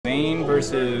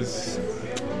versus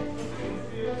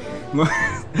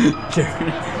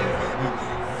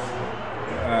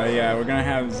yeah, we're gonna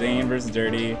have Zain versus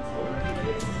Duhrdy.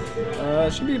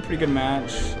 Should be a pretty good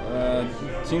match.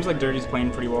 Seems like Duhrdy's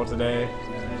playing pretty well today.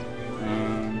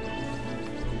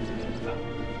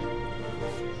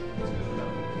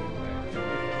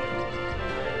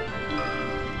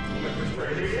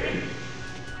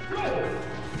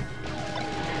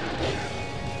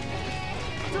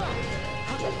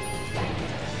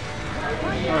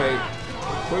 Alright,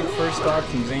 quick first stock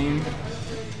from Zain.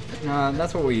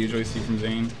 That's what we usually see from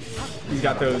Zain. He's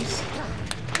got those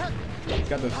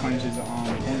punches on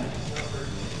point.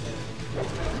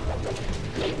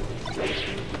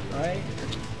 Alright.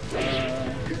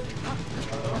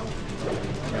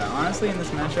 Yeah, honestly in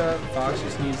this matchup, Fox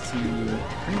just needs to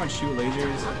pretty much shoot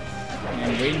lasers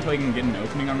and wait until he can get an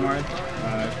opening on Marth.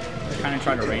 Kind of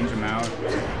try to range him out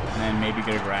and then maybe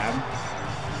get a grab.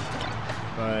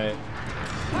 But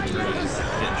he's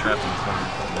getting trapped in the corner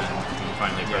and then he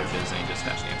finally approaches and he just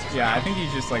dash dances. Yeah, I think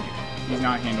he's just like, he's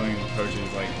not handling his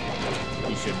approaches like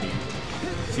he should be.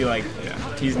 See, like,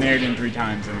 he's nared in 3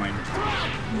 times and like,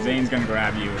 Zain's gonna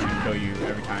grab you and kill you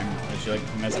every time that you like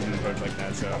mess up an approach like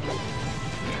that, so,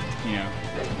 you know,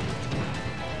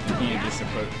 you can't just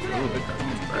approach. Ooh, big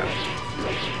grab.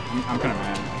 I'm kind of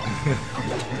mad.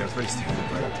 Yeah, it's pretty stupid,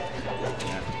 but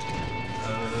Yeah.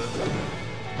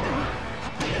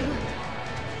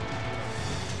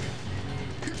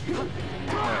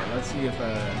 Alright, let's see if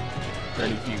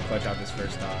Duhrdy can't clutch out this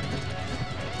first stock.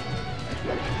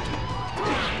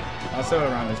 Also,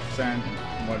 around this percent,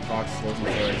 what Fox is looking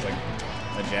for is like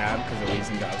a jab, because it leads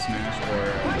into up smash, or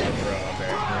a up throw, up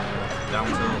air. Down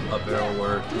tilt, up air will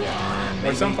work. Yeah.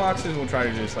 Or some Foxes will try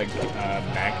to just like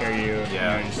back air you,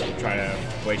 yeah, and just try to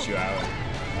waste you out.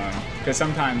 Because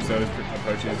sometimes those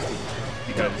approaches,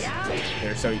 because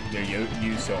they're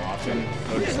used so often,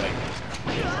 they'll just like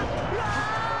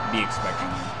be expecting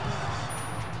them.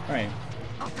 Alright,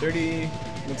 Duhrdy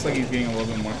looks like he's getting a little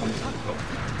bit more comfortable.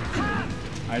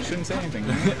 I shouldn't say anything.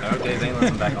 Okay, Zain lets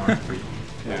him back on for you.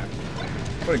 Yeah.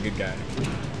 What a good guy.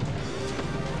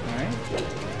 Alright.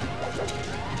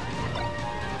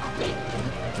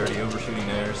 Duhrdy overshooting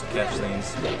theirs, catch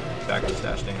Zain's backwards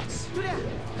dash dance.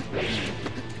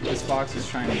 This Fox is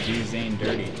trying to do Zain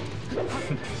dirty.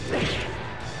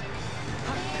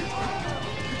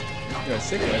 Yo,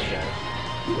 sick ledge guy.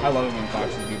 I love it when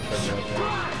Foxes do purple like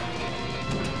that.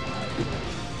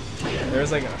 There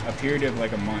was like a period of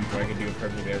like a month where I could do a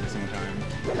perfect every single time,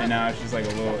 and now it's just like a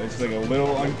little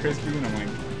uncrispy, and I'm like,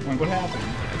 what happened?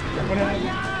 What happened?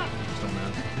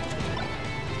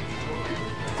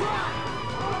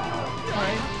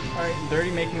 All right,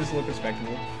 Duhrdy making this look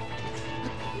respectable.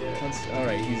 All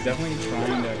right, he's definitely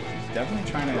trying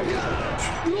to.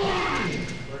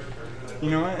 You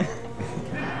know what?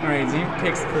 All right, Zain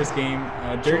picks the first game.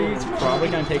 Duhrdy's probably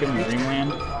gonna take him to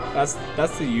Dreamland.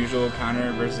 That's the usual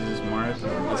counter versus Marth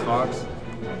as Fox.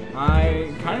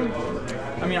 I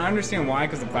understand why,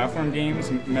 because the platform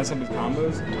games mess up his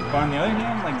combos. But on the other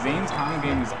hand, like Zain's combo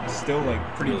game is still like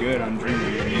pretty good on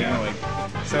Dreamland. You know, like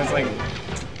so it's like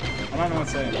I don't know what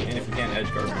to say. And if you can't edge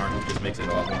guard Marth, it just makes it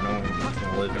a lot more annoying. It's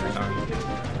gonna live every time.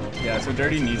 Yeah, so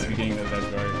Duhrdy needs to be getting those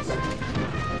edge guards.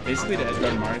 Basically, to edge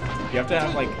guard Marth, you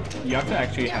have to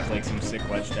actually have like some sick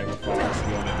ledge deck with Fox to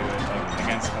be able to do it, like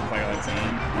against a player like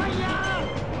Zain.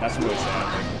 That's really sad.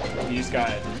 Like, he just got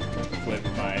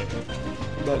flipped by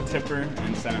the tipper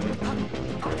and sent him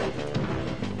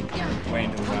way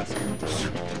into the last game.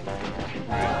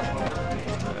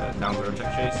 Alright. Down throw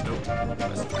tech chase, nope.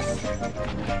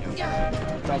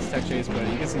 Drops tech chase, but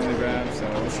he gets another grab, so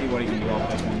let's see what he can do off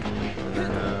this one.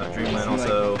 Dreamland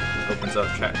also opens up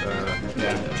chain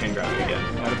grabbing again.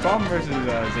 Yeah, the problem versus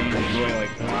Zain is really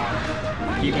like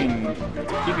keeping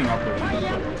up with him,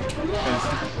 because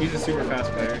he's a super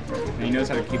fast player and he knows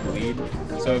how to keep the lead.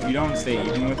 So if you don't stay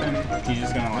even with him, he's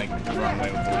just gonna like run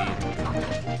away with the lead.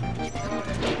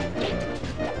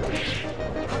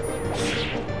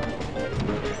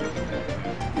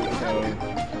 So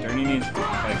Duhrdy needs to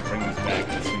like bring this back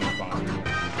as soon as possible.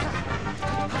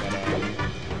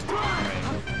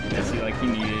 But see, like he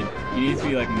needs to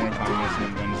be like more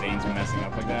cognizant when Zain's messing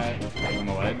up like that, like on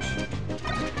the ledge,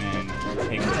 and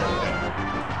take control of that.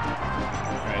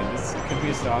 Alright, this could be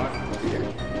a stock.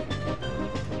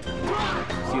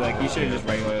 See, like he should have just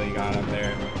regularly got up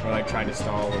there, or like tried to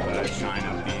stall with a shine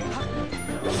up beat.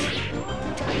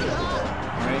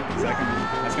 Alright,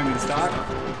 that's gonna be the stock.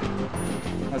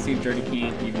 Let's see if Duhrdy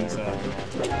can't even this up.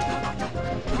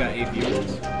 We got 8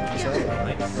 viewers. Nice.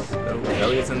 Oh,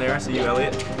 Elliot's in there. I see you,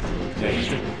 Elliot.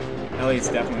 Yeah, Elliot's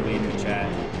definitely leading the chat.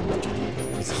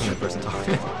 He's the only person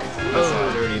talking.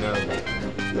 Oh, Duhrdy, no.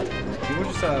 People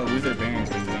just lose their bearings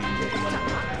with Zain.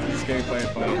 He's a scary player to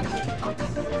play.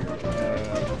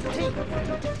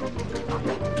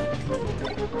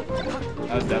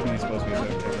 That was definitely supposed to be a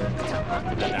good kicker.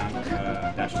 Put that down.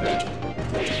 Dash attack.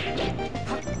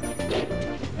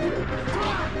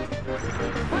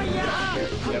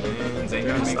 Yep, and Zain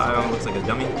got style, looks like a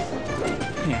dummy.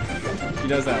 Yeah, he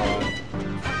does that a lot.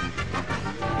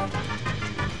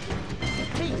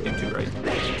 Game 2 right.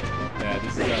 Yeah,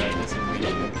 this is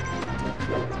really good.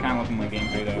 It's kind of looking like game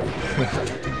 3 though.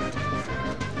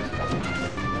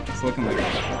 It's looking like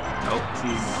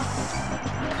see,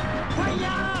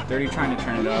 Duhrdy trying to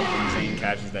turn it up and Zain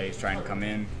catches that he's trying to come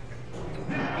in.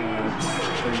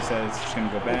 Duhrdy says he's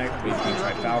gonna go back, but he's gonna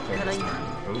try Falco this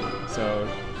time. So,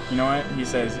 you know what? He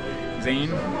says,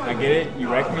 Zain, I get it, you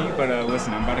wrecked me, but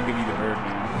listen, I'm about to give you the bird,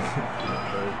 man.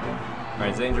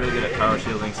 Alright, Zane's really good at power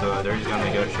shielding, so Duhrdy's going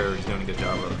to make sure he's doing a good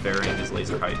job of varying his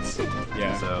laser heights.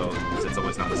 Yeah. So it's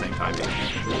always not the same timing.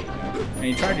 Yeah. And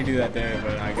he tried to do that there,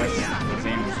 but I guess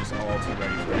Zain was just all too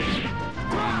ready for it.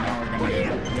 And now we're going to get...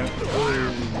 Yep.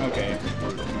 Okay.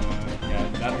 Yeah,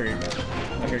 that hurt.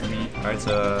 That hurt me. Alright,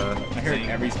 so... I hurt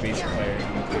every spacer player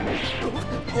on the team.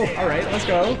 Oh, alright, let's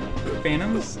go.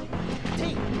 Phantoms.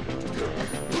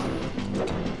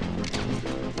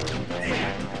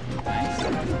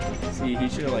 See, he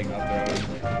should have like up throw.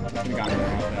 Could have gotten more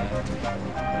off that.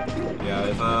 Yeah,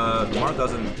 if Marth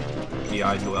doesn't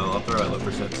DI too well, up throw at low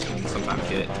percent can sometimes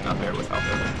get not there with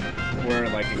Falco. Or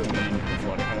like a clean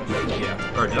flutter catch.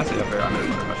 Yeah. Or did I say up there? I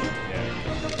meant flutter catch.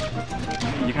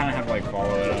 Yeah. You kind of have to like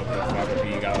follow it up with Falco, but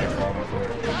you gotta like follow before.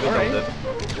 Alright.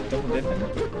 Double dipping.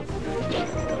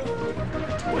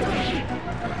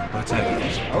 What's that?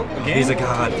 Oh, again? He's a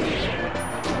god.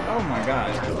 Oh my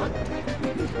god.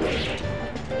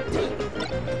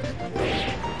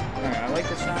 Alright, I like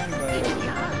the shine,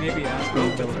 but maybe ask me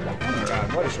to build it. Oh my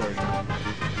god, what a short.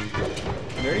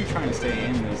 They're already trying to stay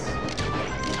in this.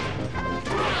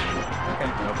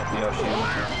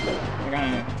 Okay. I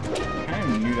kind of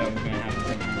knew that was going to happen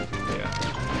somehow.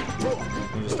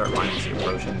 Yeah. You just start lining the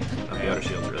approaching of the outer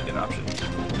shield's a really good option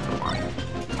for Marth.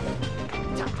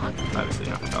 Obviously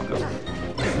not for Falco.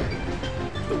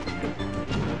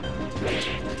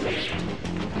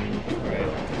 Alright.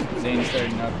 Zain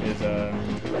starting up his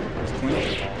twin.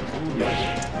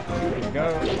 Yeah. There we go.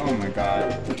 Oh my god.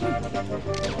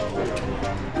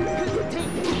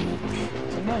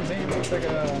 Sometimes Zain looks like a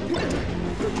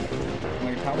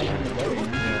Power Ranger buddy.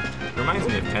 Yeah. Reminds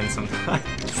me of Ken sometimes.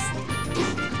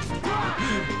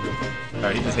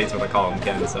 Alright, he just hates when I call him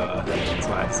Ken, so that's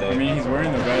what I have to say. I mean, he's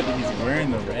wearing the red. He's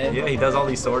wearing the red. Yeah, he does all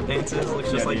these sword dances.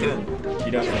 Looks just like Ken.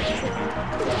 He does look just like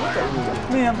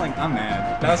Ken. Man, I'm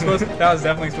mad. That was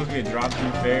definitely supposed to be a drop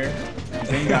through fair.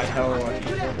 Zain got hella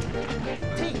lucky.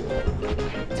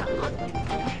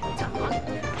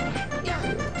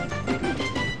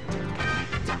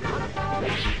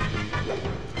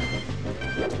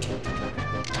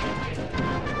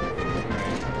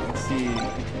 Let's see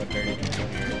what Duhrdy can do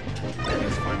here.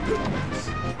 His final moments.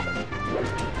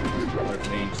 Or if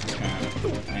Zain's just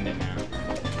gonna end it now.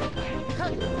 Oh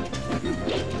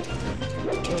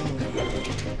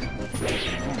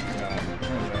my god.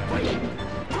 Where's that?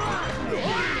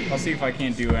 I'll see if I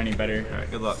can't do any better.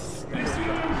 Alright, good luck. Thanks, dude.